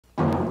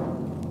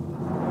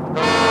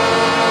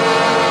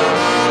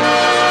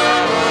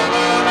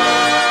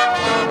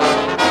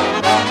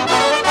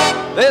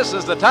This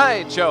is The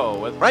Tide Show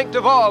with Frank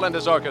Duvall and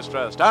his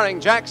orchestra, starring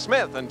Jack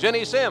Smith and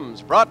Ginny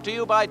Sims, brought to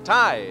you by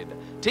Tide.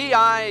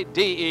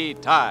 T-I-D-E,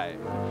 Tide.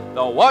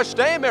 The wash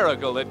day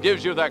miracle that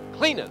gives you the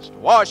cleanest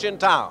wash in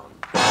town.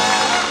 Well,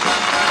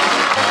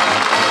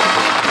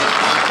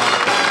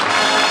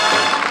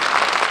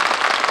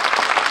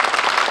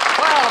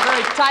 a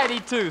very tidy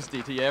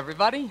Tuesday to you,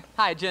 everybody.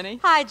 Hi, Ginny.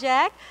 Hi,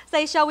 Jack.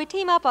 Say, shall we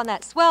team up on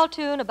that swell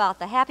tune about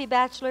the Happy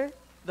Bachelor?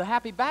 The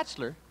Happy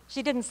Bachelor?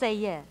 She didn't say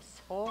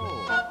yes. Oh.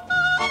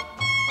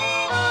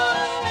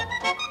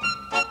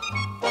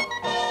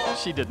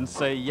 She didn't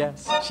say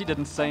yes, she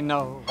didn't say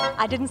no.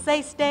 I didn't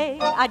say stay,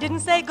 I didn't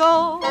say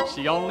go.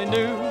 She only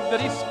knew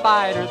that he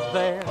spied her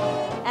there.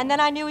 And then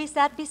I knew he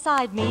sat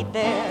beside me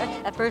there.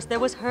 At first there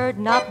was heard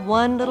not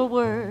one little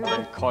word.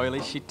 But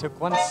coyly she took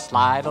one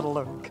sly little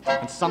look,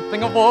 and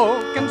something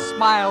awoke and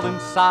smiled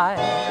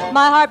inside.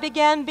 My heart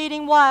began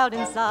beating wild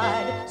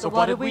inside. So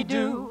what did we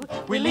do?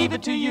 We leave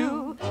it to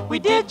you. We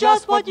did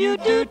just what you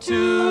do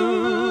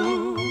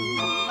too.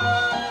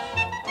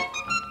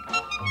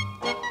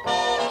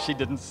 She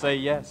didn't say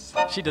yes,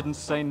 she didn't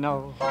say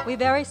no. We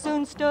very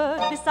soon stood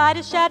beside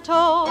his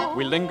chateau.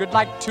 We lingered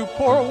like two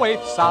poor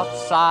waifs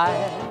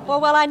outside. For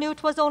well I knew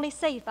 'twas only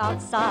safe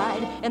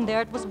outside. And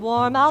there it was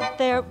warm, out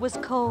there it was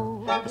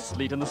cold. The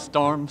sleet and the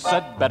storm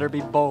said better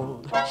be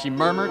bold. She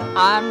murmured,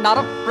 I'm not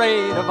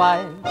afraid of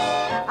ice.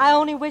 I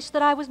only wish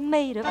that I was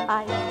made of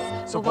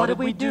ice. So what did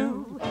we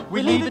do?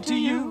 We leave it to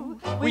you.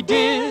 We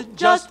did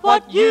just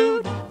what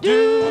you'd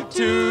do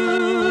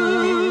too.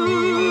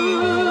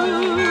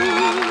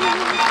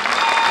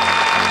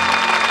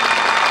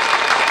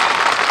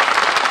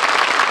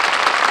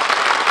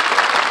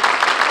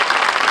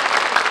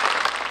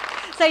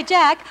 Say,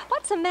 Jack,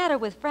 what's the matter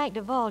with Frank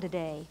Duvall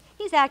today?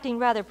 He's acting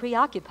rather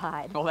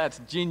preoccupied. Well,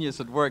 that's genius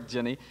at work,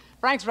 Ginny.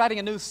 Frank's writing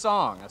a new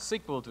song, a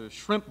sequel to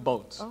Shrimp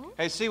Boats. Oh?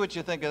 Hey, see what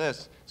you think of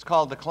this. It's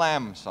called the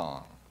Clam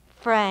Song.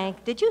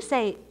 Frank, did you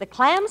say the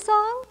Clam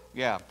Song?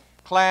 Yeah.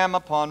 Clam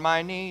upon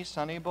my knee,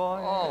 sonny boy.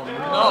 Oh,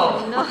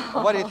 no. No.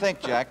 What do you think,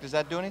 Jack? Does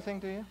that do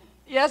anything to you?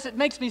 Yes, it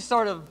makes me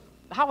sort of,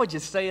 how would you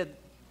say it,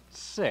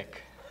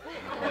 sick.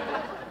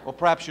 Well,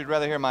 perhaps you'd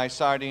rather hear my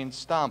sardine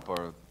stomp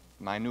or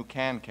my new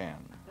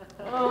can-can.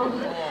 Oh,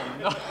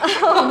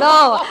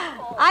 no.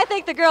 I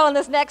think the girl in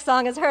this next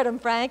song has heard him,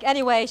 Frank.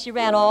 Anyway, she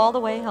ran all the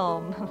way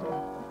home.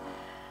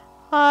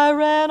 I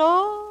ran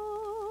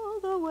all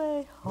the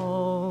way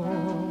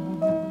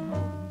home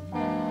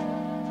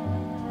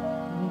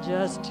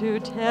just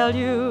to tell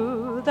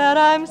you that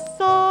I'm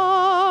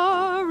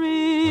sorry.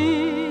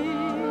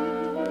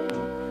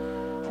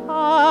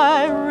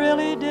 I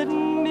really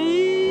didn't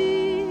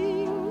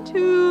mean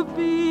to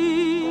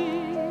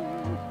be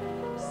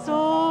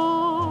so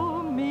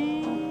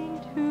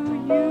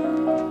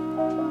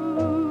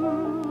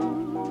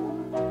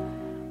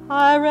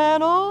I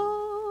ran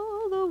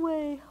all the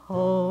way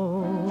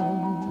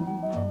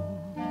home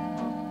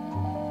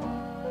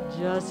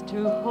just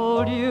to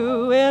hold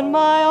you in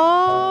my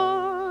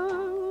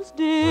arms,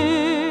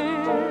 dear.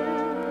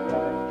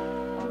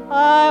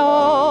 I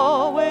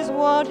always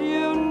want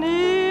you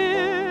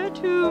near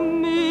to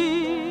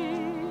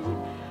me,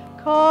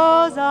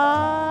 'cause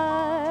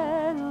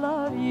I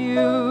love you.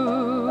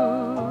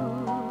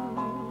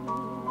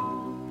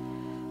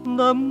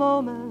 The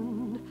moment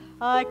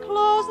I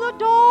closed the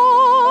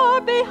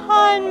door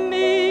behind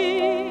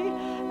me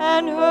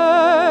and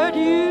heard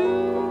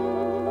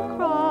you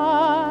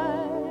cry,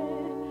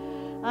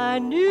 I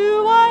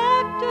knew I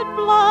acted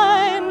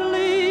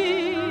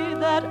blindly,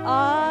 that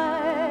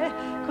I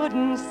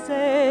couldn't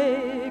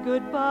say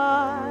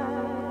goodbye.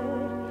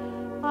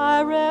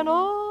 I ran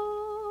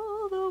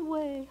all the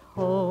way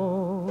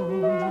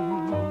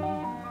home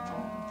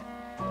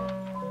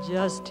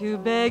just to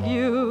beg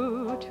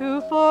you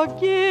to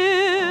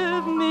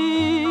forgive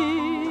me.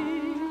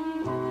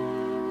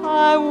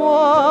 I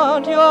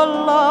want your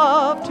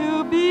love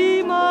to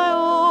be my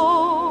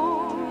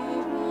own,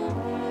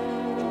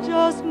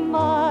 just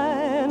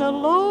mine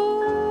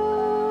alone.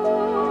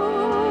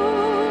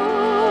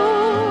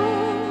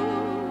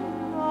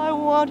 I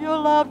want your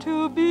love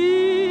to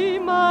be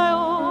my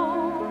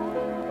own,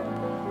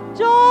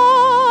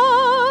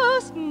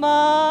 just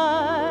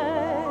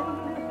mine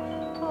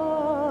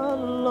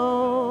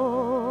alone.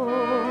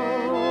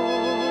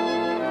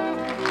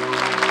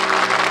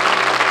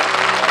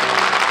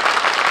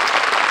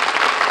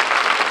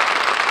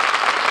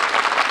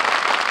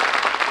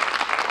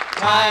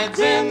 Tide's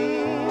in,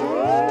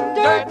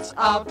 dirt's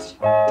out.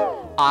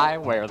 I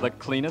wear the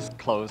cleanest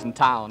clothes in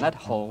town, at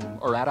home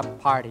or at a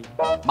party.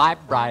 My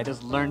bride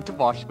has learned to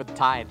wash with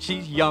Tide.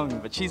 She's young,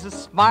 but she's a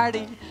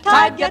smarty.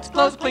 Tide gets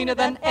clothes cleaner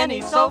than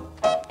any soap.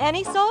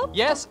 Any soap?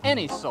 Yes,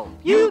 any soap.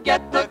 You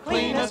get the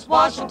cleanest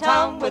wash in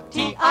town with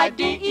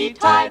T-I-D-E,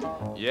 Tide.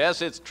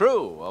 Yes, it's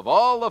true. Of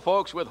all the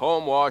folks with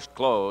home-washed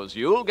clothes,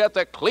 you'll get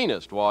the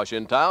cleanest wash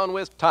in town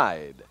with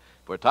Tide.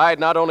 For Tide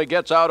not only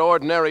gets out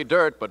ordinary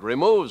dirt, but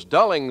removes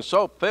dulling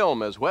soap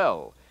film as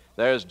well.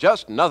 There's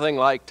just nothing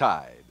like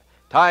Tide.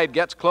 Tide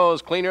gets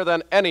clothes cleaner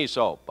than any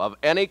soap of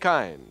any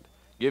kind.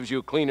 gives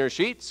you cleaner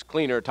sheets,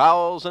 cleaner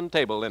towels, and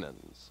table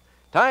linens.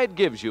 Tide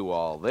gives you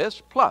all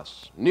this,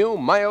 plus new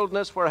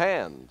mildness for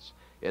hands.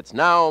 It's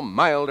now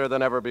milder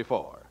than ever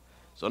before.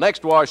 So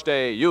next wash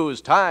day, use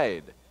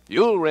Tide.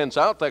 You'll rinse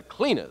out the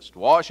cleanest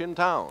wash in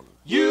town.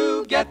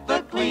 You get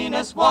the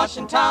cleanest wash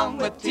in town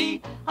with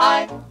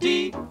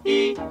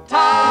T-I-D-E,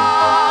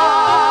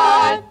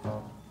 Tide.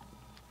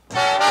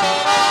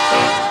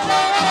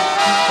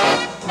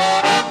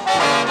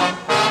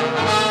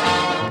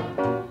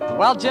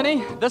 Well,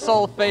 Ginny, this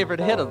old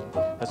favorite hit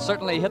has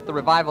certainly hit the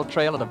revival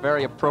trail at a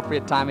very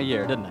appropriate time of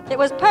year, didn't it? It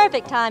was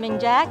perfect timing,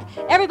 Jack.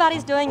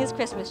 Everybody's doing his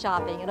Christmas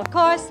shopping. And of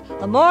course,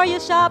 the more you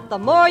shop, the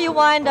more you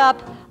wind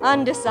up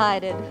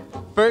undecided.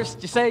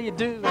 First you say you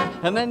do,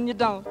 and then you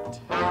don't.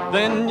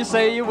 Then you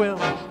say you will,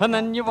 and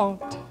then you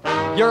won't.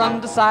 You're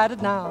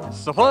undecided now,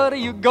 so what are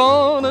you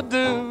gonna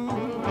do?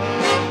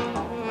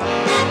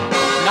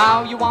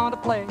 Now you want to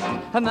play,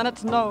 and then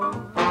it's no.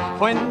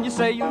 When you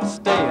say you'll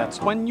stay,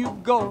 that's when you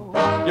go.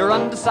 You're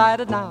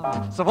undecided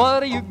now, so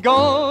what are you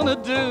gonna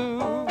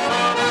do?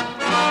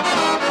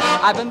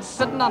 I've been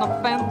sitting on a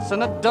fence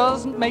and it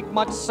doesn't make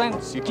much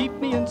sense. You keep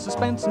me in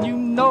suspense and you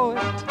know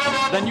it.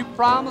 Then you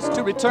promise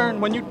to return.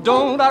 When you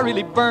don't, I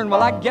really burn.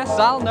 Well, I guess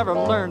I'll never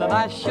learn, and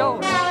I show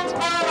it.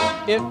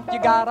 If you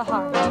got a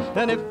heart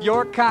and if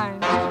you're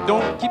kind,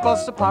 don't keep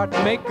us apart,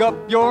 make up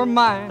your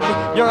mind.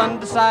 You're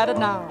undecided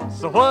now,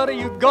 so what are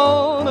you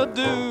gonna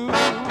do?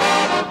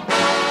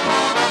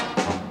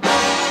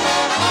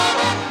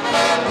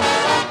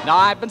 Now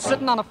I've been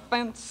sitting on a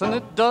fence and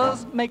it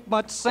doesn't make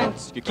much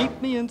sense. You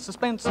keep me in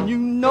suspense and you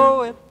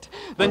know it.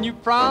 Then you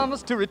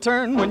promise to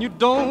return. When you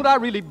don't, I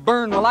really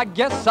burn. Well, I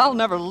guess I'll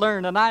never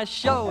learn, and I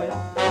show it.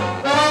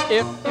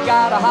 If you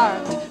got a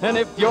heart and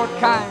if you're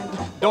kind,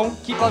 don't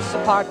keep us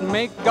apart and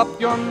make up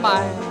your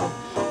mind.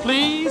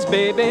 Please,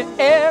 baby,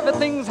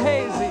 everything's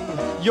hazy.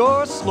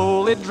 You're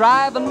slowly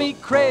driving me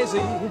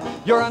crazy.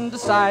 You're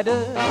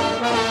undecided.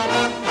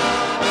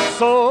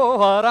 So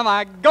what am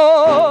I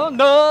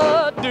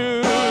gonna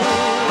do?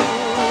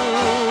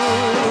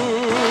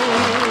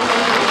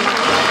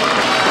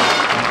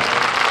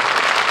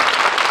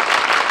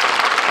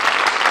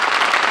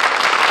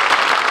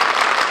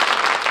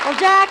 Well,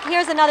 Jack,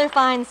 here's another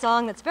fine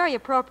song that's very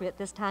appropriate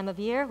this time of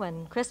year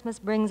when Christmas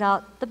brings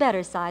out the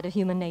better side of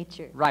human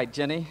nature. Right,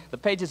 Ginny. The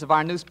pages of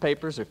our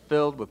newspapers are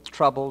filled with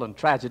trouble and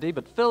tragedy,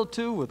 but filled,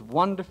 too, with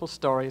wonderful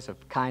stories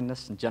of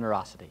kindness and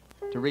generosity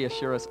to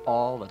reassure us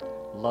all that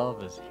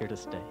love is here to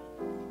stay.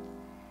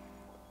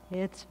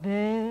 It's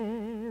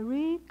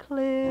very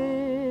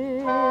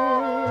clear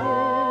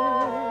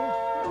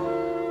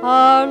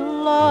our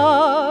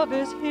love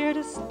is here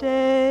to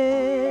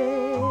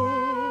stay,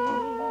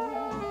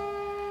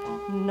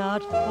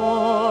 not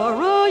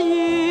for a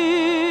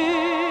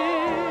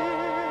year,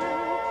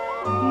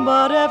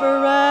 but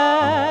ever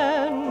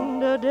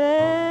and a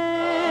day.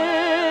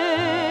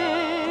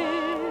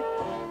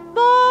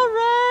 The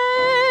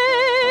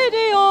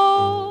radio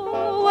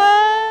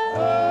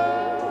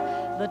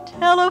and the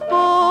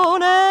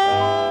telephone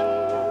and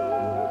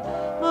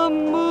the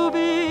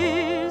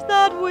movies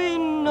that we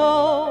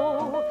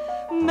know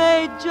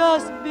may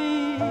just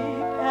be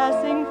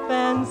passing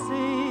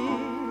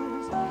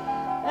fancies,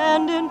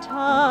 and in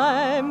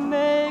time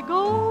may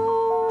go.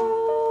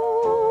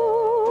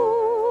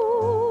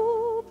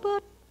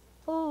 But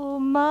oh,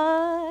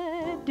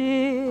 my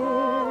dear,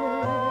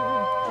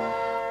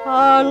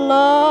 our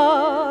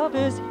love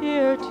is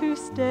here to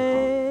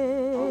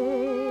stay.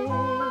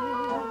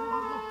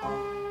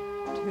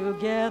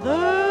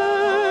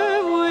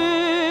 Together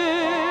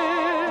we're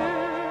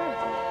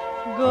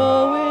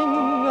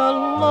going a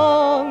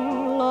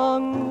long,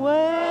 long way.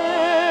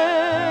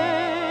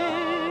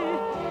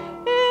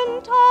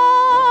 In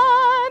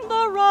time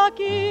the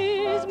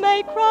Rockies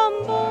may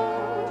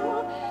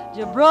crumble,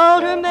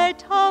 Gibraltar may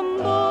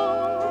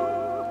tumble,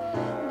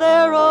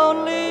 they're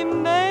only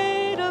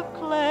made of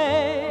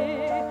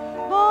clay,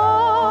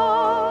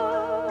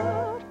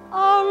 but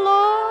our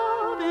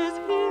love is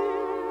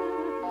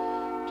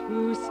here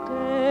to stay.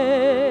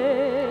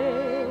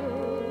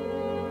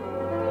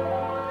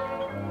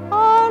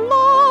 Our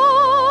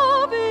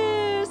love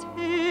is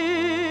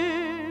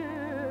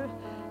here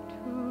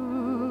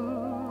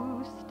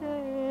to stay.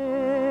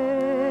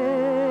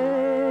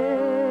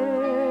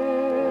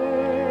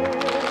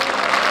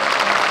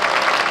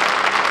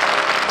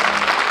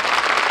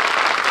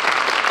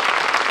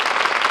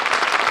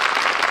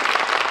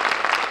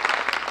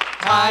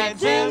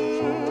 Tide's in,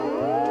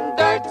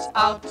 dirt's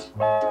out.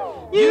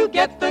 You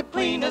get the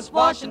cleanest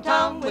wash in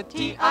town with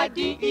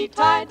T-I-D-E,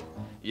 Tide.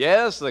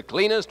 Yes, the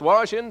cleanest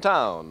wash in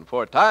town,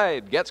 for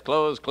Tide gets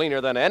clothes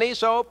cleaner than any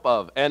soap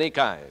of any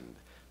kind.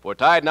 For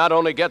Tide not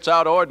only gets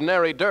out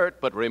ordinary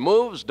dirt, but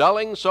removes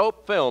dulling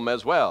soap film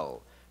as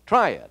well.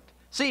 Try it.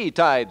 See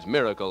Tide's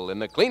miracle in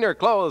the cleaner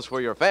clothes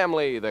for your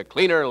family, the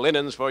cleaner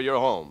linens for your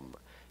home.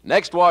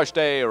 Next wash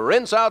day,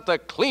 rinse out the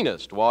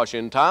cleanest wash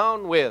in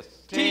town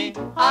with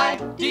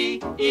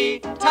T-I-D-E,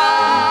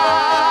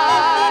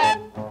 Tide.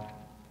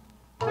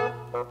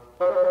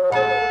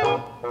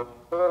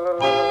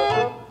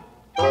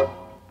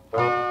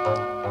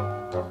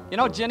 You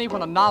know, Ginny,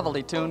 when a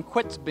novelty tune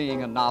quits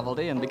being a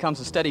novelty and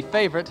becomes a steady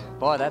favorite,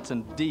 boy, that's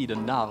indeed a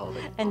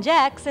novelty. And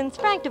Jack, since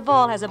Frank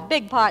Duvall has a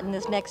big part in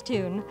this next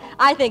tune,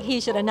 I think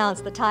he should announce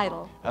the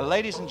title.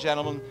 Ladies and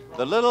gentlemen,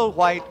 the little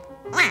white...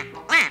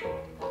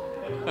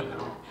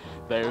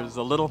 There's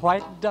a little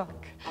white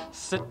duck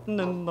sitting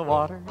in the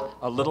water,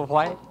 a little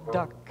white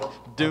duck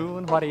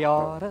doing what he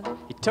oughta.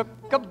 He took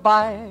a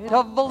bite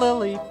of a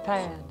lily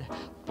pad,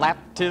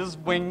 flapped his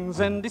wings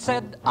and he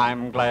said,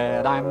 I'm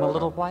glad I'm a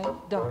little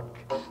white duck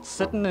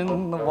sitting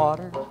in the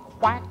water.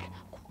 Quack,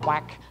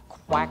 quack,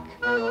 quack.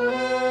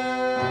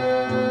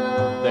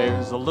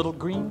 There's a little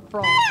green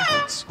frog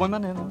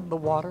swimming in the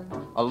water,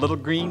 a little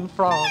green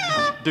frog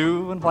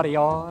doing what he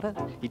oughta.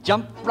 He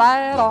jumped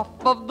right off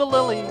of the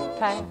lily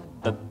pad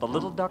that the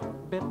little duck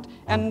bit,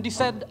 and he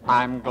said,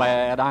 I'm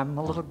glad I'm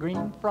a little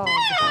green frog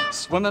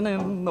swimming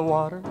in the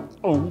water.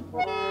 Oh,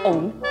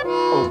 oh,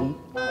 oh.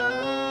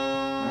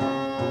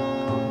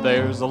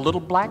 There's a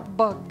little black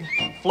bug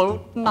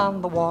floating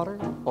on the water,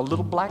 a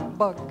little black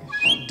bug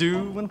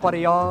doing what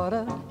he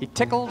oughta. He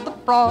tickled the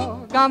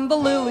frog on the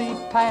lily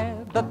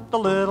pad that the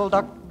little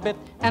duck bit,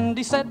 and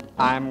he said,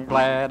 I'm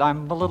glad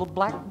I'm a little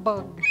black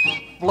bug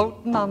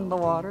floating on the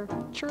water.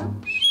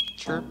 Chirp,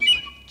 chirp,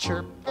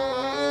 chirp.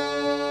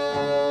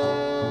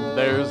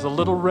 There's a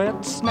little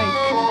red snake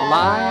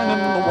lying in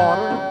the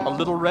water, a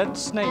little red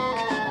snake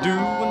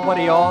doing what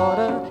he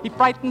oughta. He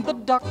frightened the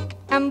duck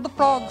and the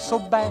frog so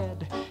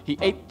bad, he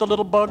ate the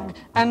little bug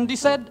and he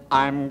said,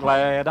 I'm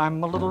glad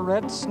I'm a little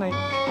red snake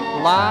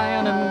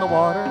lying in the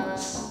water.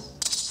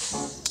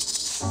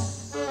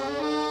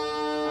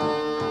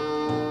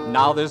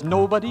 Now there's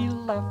nobody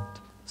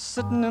left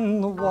sitting in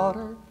the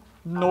water,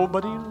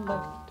 nobody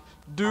left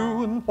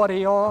doing what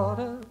he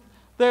oughta.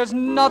 There's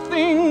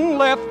nothing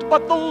left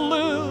but the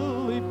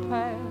lily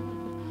pad.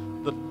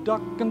 The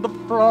duck and the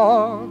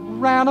frog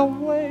ran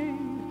away.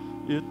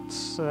 It's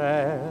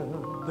sad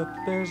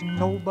that there's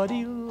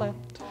nobody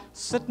left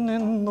sitting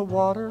in the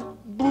water.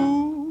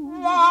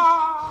 Boo,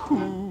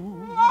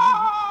 hoo,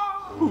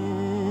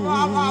 hoo.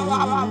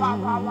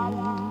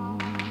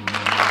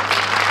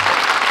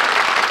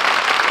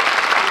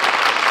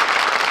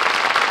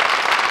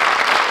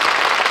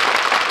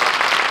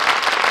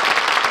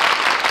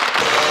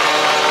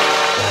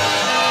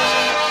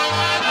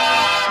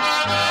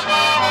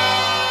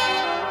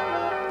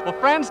 Well,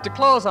 friends, to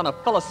close on a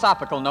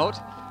philosophical note,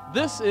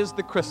 this is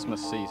the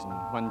Christmas season,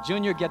 when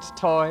Junior gets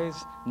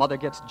toys, Mother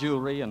gets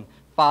jewelry, and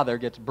Father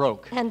gets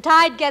broke. And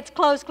Tide gets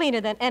clothes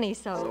cleaner than any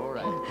soap. All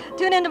right.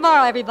 Tune in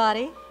tomorrow,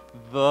 everybody.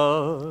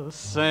 The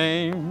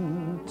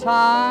same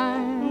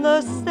time,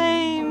 The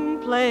same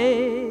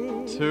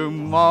place.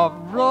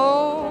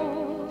 tomorrow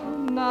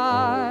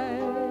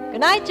night.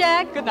 Good night,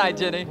 Jack. Good night,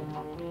 Ginny.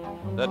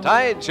 The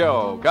Tide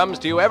Show comes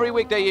to you every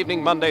weekday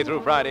evening, Monday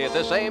through Friday at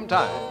the same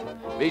time.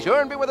 Be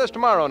sure and be with us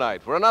tomorrow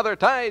night for another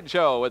Tide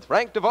Show with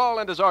Frank Duvall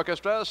and his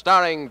orchestra,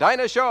 starring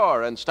Dinah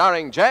Shore and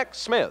starring Jack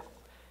Smith.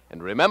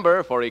 And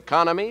remember, for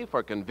economy,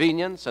 for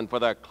convenience, and for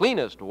the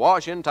cleanest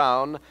wash in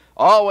town,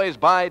 always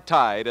buy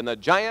Tide in the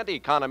giant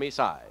economy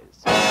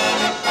size.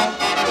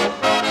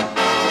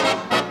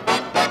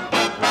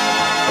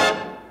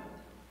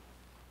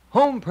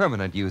 Home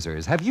permanent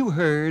users, have you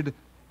heard?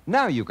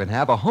 Now you can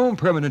have a home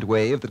permanent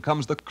wave that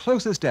comes the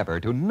closest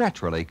ever to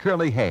naturally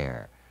curly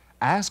hair.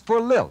 Ask for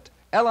Lilt,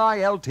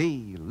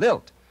 L-I-L-T,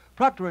 Lilt,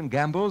 Procter &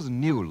 Gamble's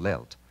new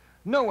Lilt.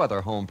 No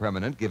other home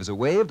permanent gives a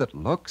wave that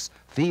looks,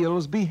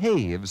 feels,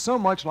 behaves so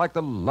much like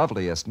the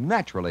loveliest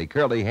naturally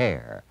curly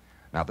hair.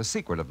 Now, the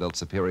secret of Lilt's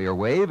superior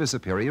wave is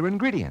superior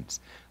ingredients.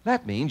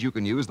 That means you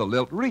can use the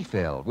Lilt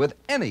refill with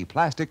any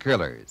plastic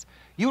curlers.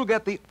 You'll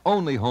get the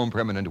only home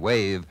permanent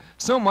wave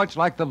so much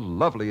like the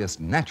loveliest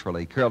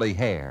naturally curly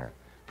hair.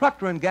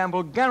 Procter &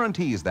 Gamble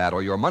guarantees that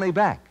or your money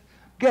back.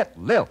 Get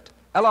Lilt,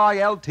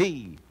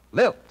 L-I-L-T,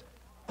 Lilt.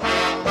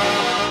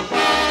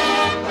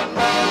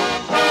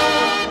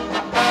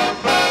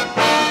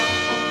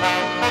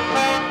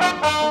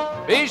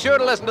 Be sure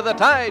to listen to The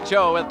Tide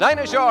Show with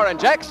Dinah Shore and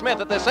Jack Smith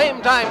at the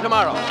same time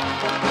tomorrow.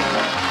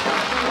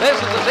 This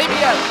is the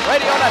CBS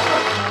Radio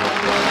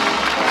Network.